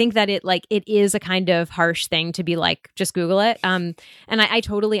 I think that it is a kind of harsh thing to be like, just Google it. And I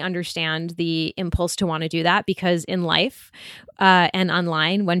totally understand the impulse to want to do that, because in life and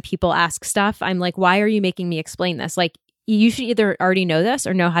online, when people ask stuff, I'm like, why are you making me explain this? Like, you should either already know this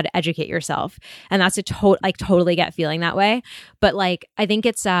or know how to educate yourself. And that's totally get feeling that way. But like, I think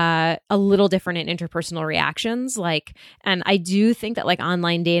it's a little different in interpersonal reactions. Like, and I do think that like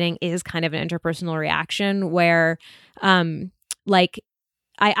online dating is kind of an interpersonal reaction where, like,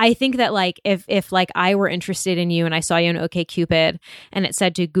 I think that like, if like I were interested in you and I saw you on OkCupid and it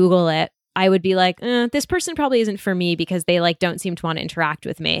said to Google it, I would be like, this person probably isn't for me because they like don't seem to want to interact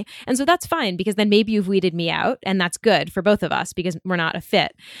with me. And so that's fine, because then maybe you've weeded me out, and that's good for both of us because we're not a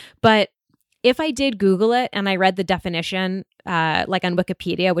fit. But if I did Google it and I read the definition, like on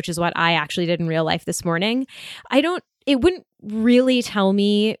Wikipedia, which is what I actually did in real life this morning, it wouldn't really tell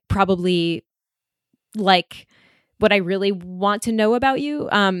me probably like what I really want to know about you,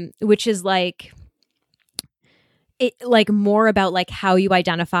 which is like, it like more about like how you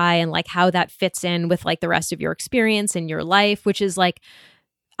identify and like how that fits in with like the rest of your experience in your life, which is like,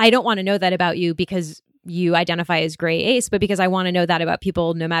 I don't want to know that about you because you identify as gray ace, but because I want to know that about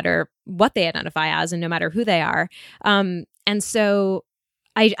people no matter what they identify as and no matter who they are. And so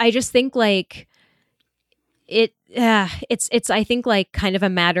I just think like it's I think like kind of a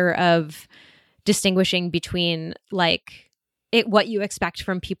matter of distinguishing between like what you expect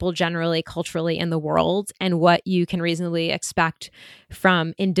from people generally culturally in the world and what you can reasonably expect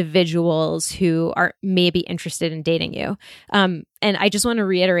from individuals who are maybe interested in dating you. And I just want to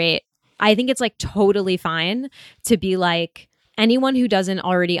reiterate, I think it's like totally fine to be like, anyone who doesn't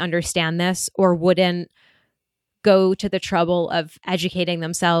already understand this or wouldn't go to the trouble of educating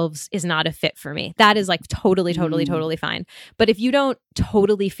themselves is not a fit for me. That is like totally fine. But if you don't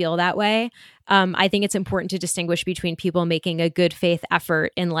totally feel that way, I think it's important to distinguish between people making a good faith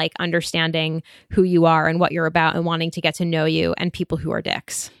effort in like understanding who you are and what you're about and wanting to get to know you, and people who are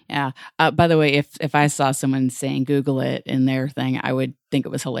dicks. Yeah. By the way, if I saw someone saying Google it in their thing, I would think it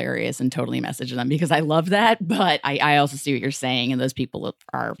was hilarious and totally message them, because I love that. But I also see what you're saying, and those people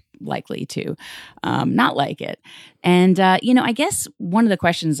are likely to not like it. And, I guess one of the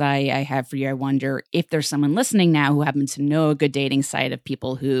questions I have for you, I wonder if there's someone listening now who happens to know a good dating site of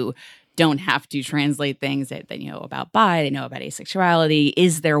people who don't have to translate things that they know about bi, they know about asexuality.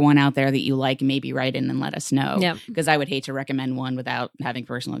 Is there one out there that you like? Maybe write in and let us know. Yeah. Because I would hate to recommend one without having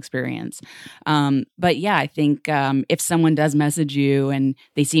personal experience. But yeah, I think if someone does message you and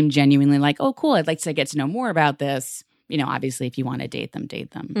they seem genuinely like, oh, cool, I'd like to get to know more about this. Obviously, if you want to date them,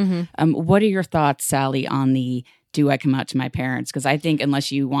 date them. Mm-hmm. What are your thoughts, Sally, on the do I come out to my parents? Because I think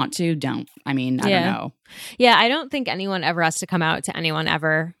unless you want to, don't. I mean, I don't know. Yeah, I don't think anyone ever has to come out to anyone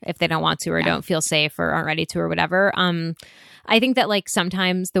ever if they don't want to or don't feel safe or aren't ready to or whatever. I think that like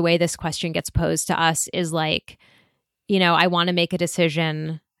sometimes the way this question gets posed to us is like, I want to make a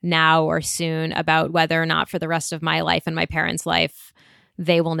decision now or soon about whether or not for the rest of my life and my parents' life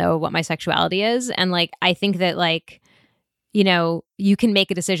they will know what my sexuality is. And like, I think that like, you can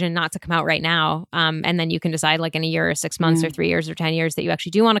make a decision not to come out right now. And then you can decide like in a year or 6 months or 3 years or 10 years that you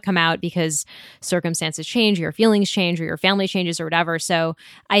actually do want to come out because circumstances change, your feelings change, or your family changes or whatever. So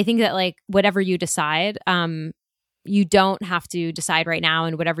I think that like whatever you decide, you don't have to decide right now.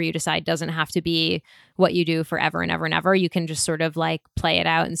 And whatever you decide doesn't have to be what you do forever and ever and ever. You can just sort of like play it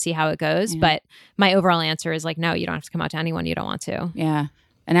out and see how it goes. But my overall answer is like, no, you don't have to come out to anyone you don't want to. Yeah.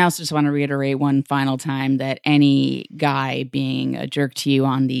 And I also just want to reiterate one final time that any guy being a jerk to you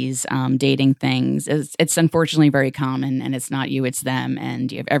on these dating things, it's unfortunately very common, and it's not you, it's them,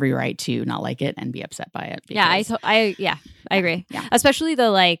 and you have every right to not like it and be upset by it. Because, I agree. Yeah. Especially the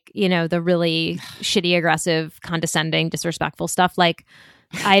like, the really shitty, aggressive, condescending, disrespectful stuff. Like,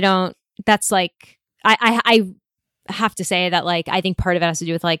 that's like, I have to say that like, I think part of it has to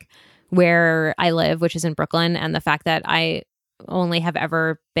do with like, where I live, which is in Brooklyn, and the fact that I only have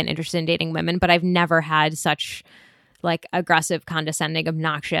ever been interested in dating women, but I've never had such like aggressive, condescending,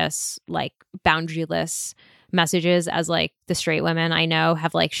 obnoxious, like boundaryless messages as like the straight women I know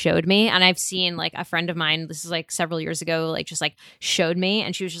have like showed me. And I've seen like a friend of mine, this is like several years ago, like just like showed me,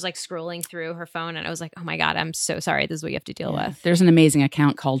 and she was just like scrolling through her phone, and I was like, oh my God, I'm so sorry, this is what you have to deal with. There's an amazing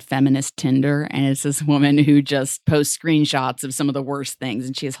account called Feminist Tinder, and it's this woman who just posts screenshots of some of the worst things,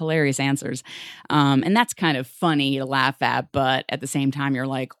 and she has hilarious answers. And that's kind of funny to laugh at, but at the same time you're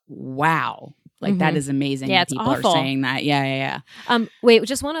like, wow, like that is amazing. Yeah, it's people awful. are saying that. Yeah. Wait,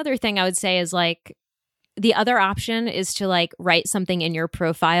 just one other thing I would say is like, the other option is to like write something in your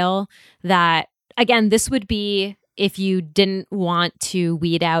profile that, again, this would be if you didn't want to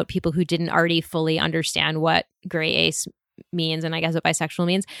weed out people who didn't already fully understand what gray ace means, and I guess what bisexual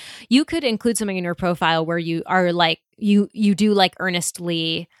means. You could include something in your profile where you are like, you do like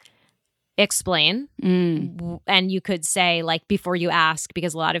earnestly explain, and you could say like, before you ask,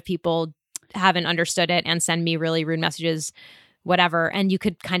 because a lot of people haven't understood it and send me really rude messages, whatever, and you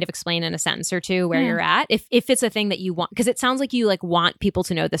could kind of explain in a sentence or two where you're at, if it's a thing that you want, because it sounds like you like want people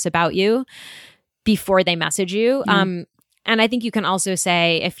to know this about you before they message you. And I think you can also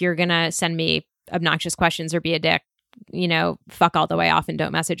say, if you're gonna send me obnoxious questions or be a dick, you know, fuck all the way off and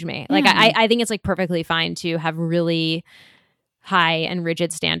don't message me. Like I think it's like perfectly fine to have really high and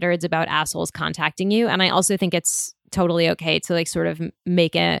rigid standards about assholes contacting you, and I also think it's totally okay to like sort of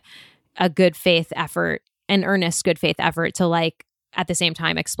make a good faith effort, an earnest good faith effort to like at the same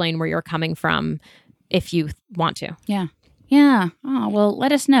time explain where you're coming from if you want to. Yeah. Oh, well,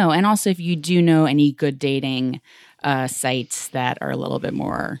 let us know. And also if you do know any good dating sites that are a little bit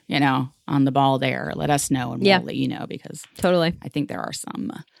more, you know, on the ball there, let us know and we'll let you know, because totally, I think there are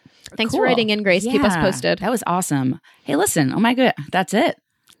some. Thanks for writing in, Grace. Keep us posted. That was awesome. Hey, listen. Oh my God. That's it.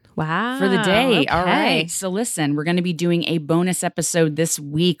 Wow. For the day. Okay. All right. So listen, we're going to be doing a bonus episode this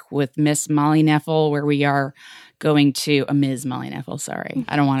week with Miss Molly Neffel, where we are going to Ms. Molly Neffel. Sorry.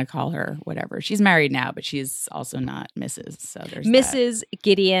 I don't want to call her whatever. She's married now, but she's also not Mrs. So there's Mrs.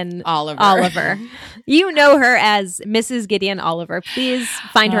 Gideon Oliver. You know her as Mrs. Gideon Oliver. Please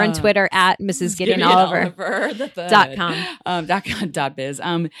find her on Twitter at Mrs. Gideon Oliver. .biz.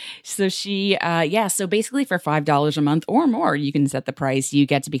 So she, so basically for $5 a month or more, you can set the price. You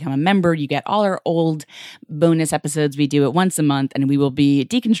get to become a member. You get all our old bonus episodes. We do it once a month, and we will be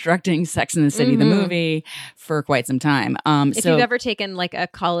deconstructing Sex and the City, the movie, for quite some time. If you've ever taken like a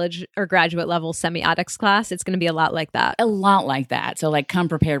college or graduate level semiotics class, it's going to be a lot like that. A lot like that. So like come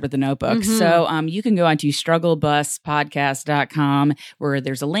prepared with a notebook. So you can go onto strugglebuspodcast.com, where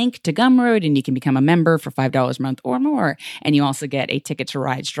there's a link to Gumroad, and you can become a member for $5 a month or more. And you also get a ticket to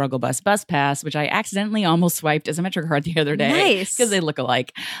ride Struggle Bus Bus Pass, which I accidentally almost swiped as a MetroCard the other day. Nice. Because they look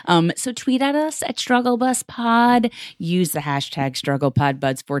alike. So tweet at us at StruggleBusPod. Use the hashtag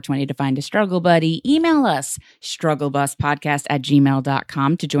StrugglePodBuds420 to find a struggle buddy. Email us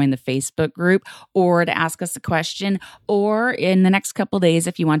strugglebuspodcast@gmail.com to join the Facebook group, or to ask us a question, or in the next couple days,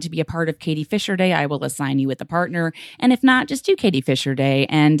 if you want to be a part of Katie Fisher Day, I will assign you with a partner. And if not, just do Katie Fisher Day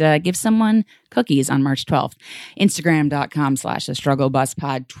and give someone cookies on March 12th.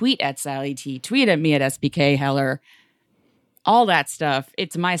 Instagram.com/thestrugglebuspod. Tweet at Sally T. Tweet at me at SBK Heller. All that stuff.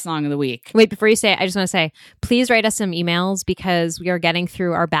 It's my song of the week. Wait, before you say it, I just want to say, please write us some emails, because we are getting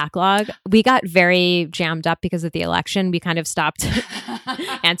through our backlog. We got very jammed up because of the election. We kind of stopped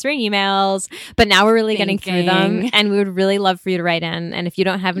answering emails, but now we're really getting through them, and we would really love for you to write in. And if you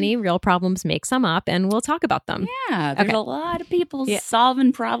don't have any real problems, make some up and we'll talk about them. Yeah, there's a lot of people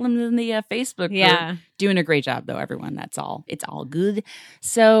solving problems in the Facebook group. Yeah. Doing a great job, though, everyone. That's all. It's all good.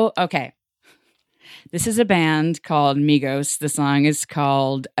 So, okay. This is a band called Migos. The song is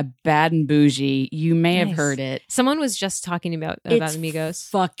called A Bad and Bougie. You may have heard it. Someone was just talking about it's Migos.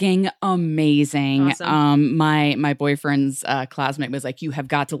 Fucking amazing. Awesome. My boyfriend's classmate was like, you have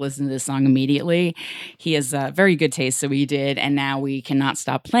got to listen to this song immediately. He has very good taste, so we did, and now we cannot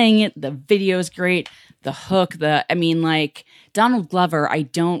stop playing it. The video is great. The hook, Donald Glover, I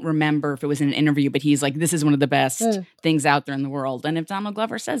don't remember if it was in an interview, but he's like, this is one of the best things out there in the world. And if Donald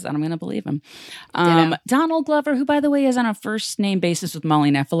Glover says that, I'm going to believe him. Donald Glover, who, by the way, is on a first name basis with Molly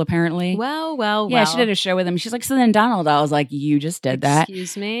Neffel, apparently. Well. Yeah, she did a show with him. She's like, so then Donald, I was like, you just did that.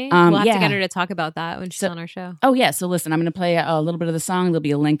 Excuse me? We'll have to get her to talk about that when she's on our show. Oh, yeah. So listen, I'm going to play a little bit of the song. There'll be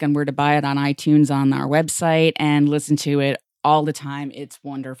a link on where to buy it on iTunes on our website, and listen to it all the time. It's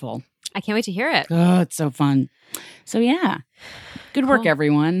wonderful. I can't wait to hear it. Oh, it's so fun. So yeah. Good work,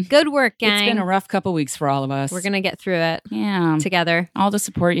 everyone. Good work, gang. It's been a rough couple weeks for all of us. We're going to get through it. Yeah. Together. All the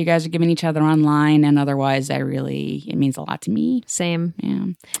support you guys are giving each other online and otherwise, it means a lot to me. Same. Yeah.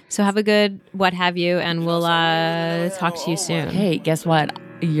 So have a good what have you, and we'll talk to you soon. Hey, guess what?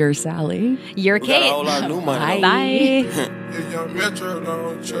 You're Sally. You're Kate. Bye. Bye.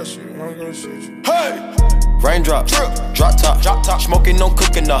 Hey! Raindrop, drop top, smoking, no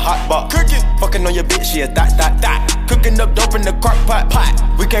cooking, the hot pot. Fucking on your bitch, yeah, that. Cooking up dope in the crock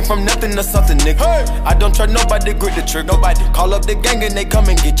pot. We came from nothing to something, nigga. Hey. I don't trust nobody, grip the trick. Nobody call up the gang and they come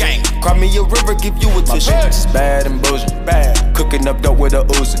and get gang. Cry me a river, give you a tissue. It's bad and bullshit, bad. Cooking up dope with a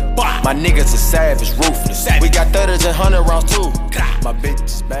Uzi. My niggas are savage, ruthless. We got 30s and 100 rounds too.